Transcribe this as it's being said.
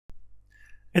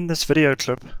In this video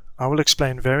clip, I will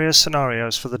explain various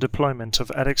scenarios for the deployment of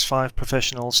Attix5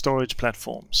 professional storage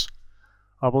platforms.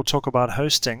 I will talk about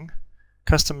hosting,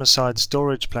 customer-side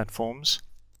storage platforms,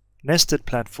 nested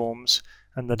platforms,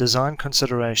 and the design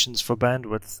considerations for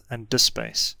bandwidth and disk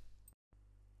space.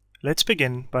 Let's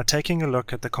begin by taking a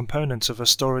look at the components of a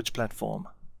storage platform.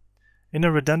 In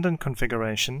a redundant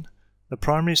configuration, the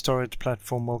primary storage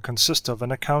platform will consist of an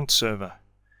account server.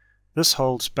 This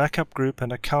holds backup group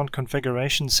and account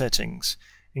configuration settings,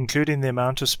 including the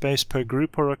amount of space per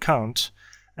group or account,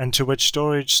 and to which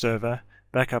storage server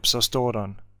backups are stored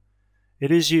on.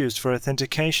 It is used for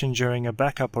authentication during a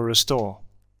backup or restore.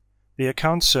 The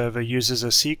account server uses a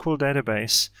SQL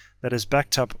database that is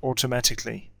backed up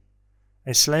automatically.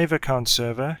 A slave account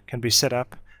server can be set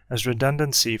up as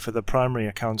redundancy for the primary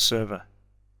account server.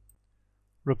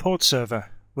 Report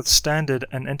server, with standard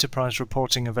and enterprise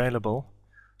reporting available.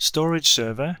 Storage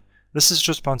server, this is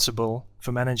responsible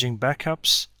for managing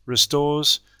backups,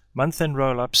 restores, month-end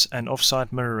roll-ups, and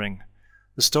offsite mirroring.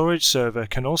 The storage server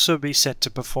can also be set to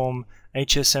perform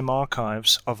HSM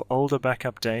archives of older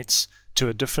backup dates to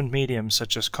a different medium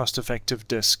such as cost-effective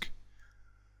disk.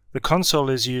 The console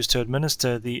is used to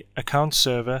administer the account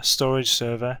server, storage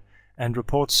server, and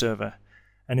report server,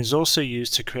 and is also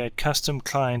used to create custom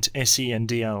client SE and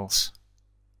DLs.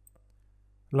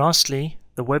 Lastly,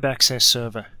 the web access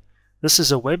server. This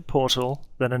is a web portal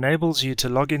that enables you to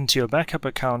log into your backup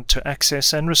account to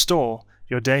access and restore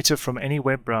your data from any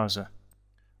web browser.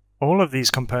 All of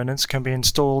these components can be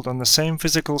installed on the same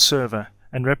physical server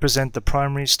and represent the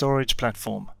primary storage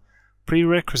platform.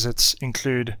 Prerequisites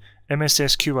include MS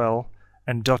SQL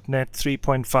and .NET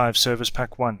 3.5 Service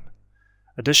Pack 1.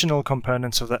 Additional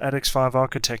components of the Attix5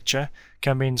 architecture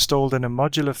can be installed in a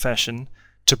modular fashion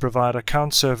to provide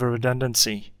account server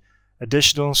redundancy,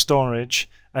 additional storage,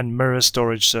 and mirror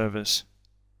storage servers.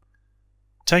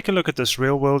 Take a look at this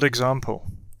real-world example.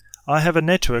 I have a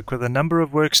network with a number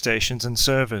of workstations and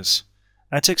servers.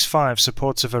 Attix5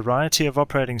 supports a variety of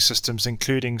operating systems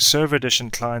including Server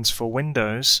Edition clients for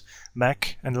Windows,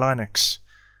 Mac, and Linux.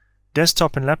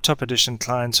 Desktop and Laptop Edition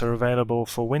clients are available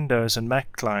for Windows and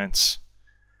Mac clients.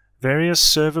 Various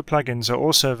server plugins are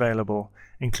also available,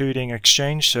 including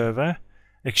Exchange Server,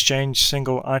 Exchange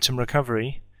Single Item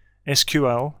Recovery,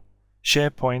 SQL,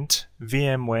 SharePoint,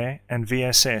 VMware, and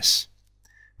VSS.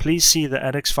 Please see the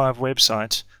Attix5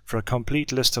 website for a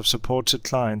complete list of supported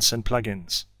clients and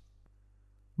plugins.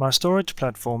 My storage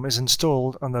platform is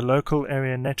installed on the local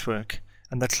area network,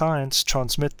 and the clients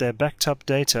transmit their backed up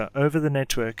data over the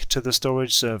network to the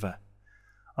storage server.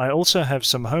 I also have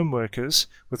some home workers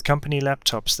with company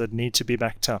laptops that need to be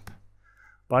backed up.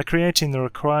 By creating the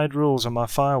required rules on my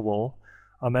firewall,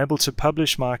 I'm able to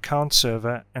publish my account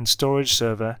server and storage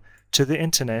server to the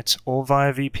internet or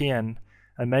via VPN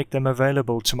and make them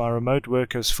available to my remote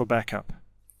workers for backup.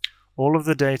 All of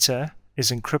the data is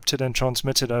encrypted and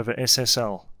transmitted over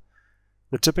SSL.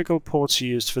 The typical ports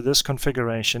used for this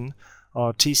configuration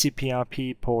are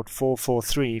TCP/IP port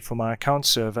 443 for my account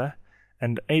server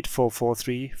and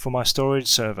 8443 for my storage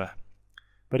server.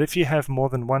 But if you have more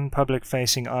than one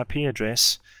public-facing IP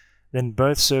address, then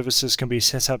both services can be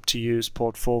set up to use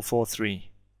port 443.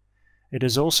 It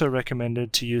is also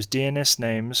recommended to use DNS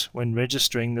names when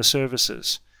registering the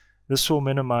services. This will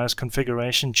minimize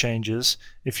configuration changes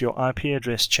if your IP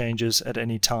address changes at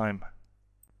any time.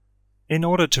 In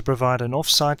order to provide an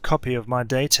off-site copy of my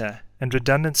data and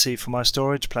redundancy for my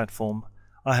storage platform,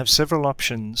 I have several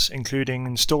options, including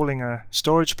installing a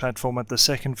storage platform at the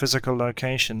second physical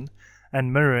location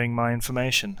and mirroring my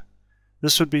information.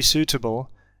 This would be suitable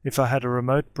if I had a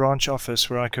remote branch office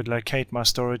where I could locate my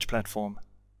storage platform.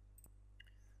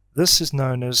 This is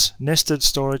known as nested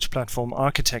storage platform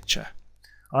architecture.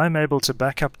 I am able to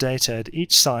back up data at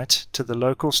each site to the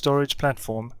local storage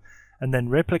platform and then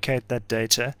replicate that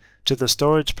data to the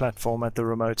storage platform at the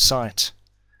remote site.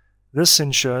 This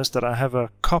ensures that I have a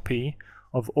copy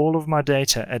of all of my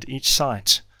data at each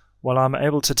site, while I'm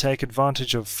able to take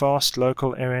advantage of fast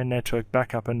local area network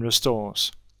backup and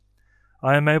restores.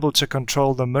 I am able to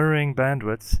control the mirroring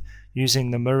bandwidth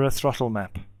using the mirror throttle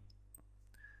map.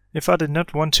 If I did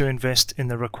not want to invest in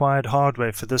the required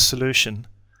hardware for this solution,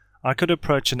 I could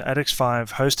approach an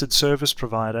Attix5 hosted service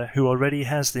provider who already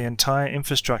has the entire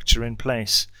infrastructure in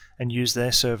place and use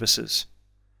their services.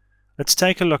 Let's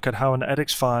take a look at how an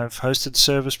Attix5 hosted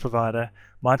service provider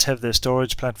might have their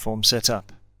storage platform set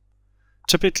up.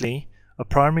 Typically, a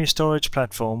primary storage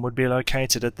platform would be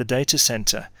located at the data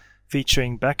center,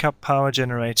 featuring backup power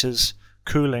generators,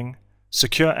 cooling,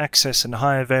 secure access, and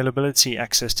high availability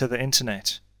access to the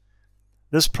internet.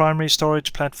 This primary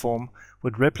storage platform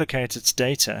would replicate its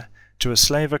data to a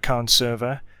slave account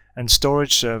server and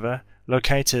storage server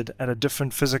located at a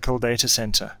different physical data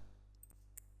center.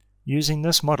 Using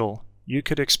this model, you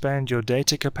could expand your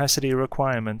data capacity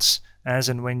requirements as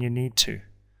and when you need to.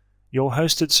 Your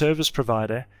hosted service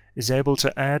provider is able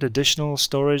to add additional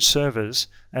storage servers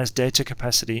as data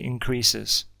capacity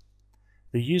increases.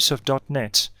 The use of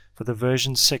 .NET for the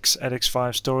version 6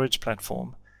 Attix5 storage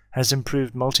platform has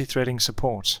improved multi-threading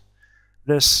support.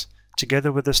 This,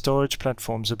 together with the storage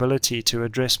platform's ability to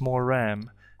address more RAM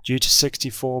due to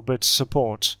 64-bit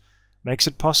support, makes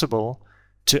it possible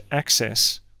to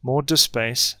access more disk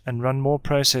space and run more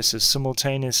processes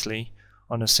simultaneously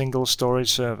on a single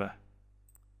storage server.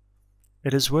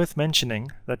 It is worth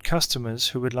mentioning that customers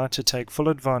who would like to take full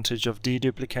advantage of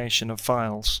deduplication of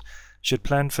files should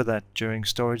plan for that during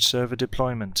storage server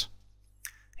deployment.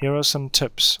 Here are some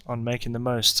tips on making the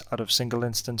most out of single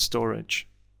instance storage.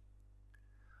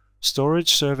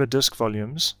 Storage server disk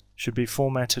volumes should be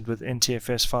formatted with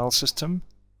NTFS file system.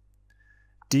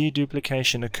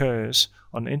 Deduplication occurs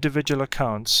on individual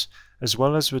accounts as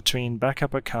well as between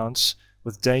backup accounts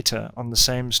with data on the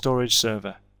same storage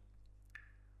server.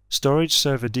 Storage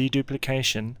server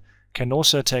deduplication can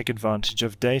also take advantage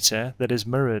of data that is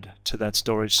mirrored to that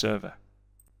storage server.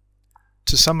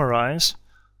 To summarize,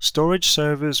 storage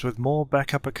servers with more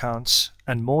backup accounts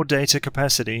and more data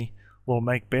capacity will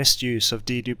make best use of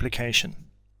deduplication.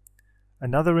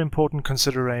 Another important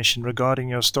consideration regarding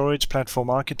your storage platform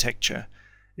architecture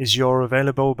is your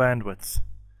available bandwidth.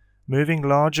 Moving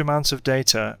large amounts of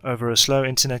data over a slow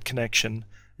internet connection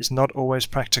is not always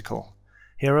practical.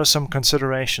 Here are some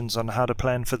considerations on how to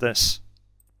plan for this.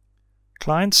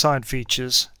 Client-side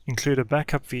features include a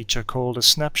backup feature called a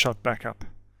snapshot backup.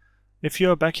 If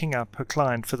you are backing up a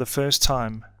client for the first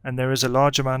time and there is a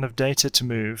large amount of data to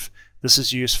move, this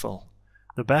is useful.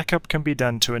 The backup can be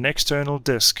done to an external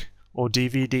disk or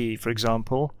DVD, for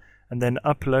example, and then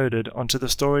uploaded onto the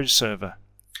storage server.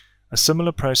 A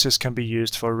similar process can be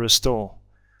used for a restore.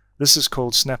 This is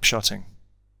called snapshotting.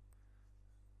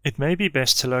 It may be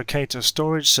best to locate a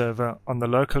storage server on the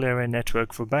local area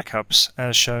network for backups,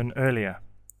 as shown earlier.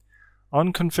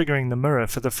 On configuring the mirror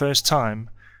for the first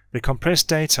time, the compressed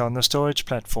data on the storage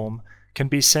platform can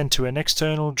be sent to an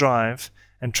external drive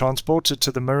and transported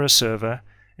to the mirror server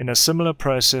in a similar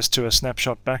process to a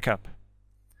snapshot backup.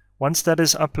 Once that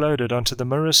is uploaded onto the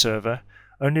mirror server,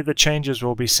 only the changes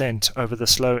will be sent over the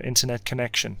slow internet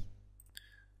connection.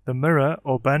 The mirror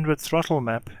or bandwidth throttle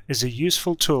map is a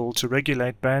useful tool to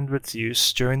regulate bandwidth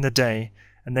use during the day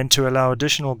and then to allow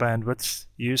additional bandwidth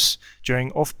use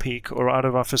during off-peak or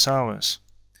out-of-office hours.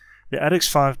 The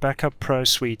Attix5 Backup Pro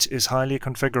suite is highly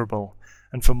configurable,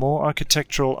 and for more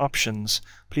architectural options,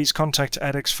 please contact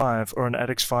Attix5 or an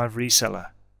Attix5 reseller.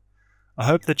 I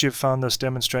hope that you've found this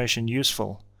demonstration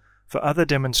useful. For other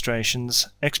demonstrations,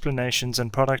 explanations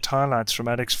and product highlights from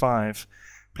Attix5,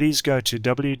 please go to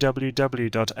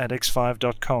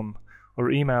www.attix5.com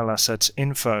or email us at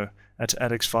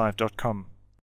info@attix5.com.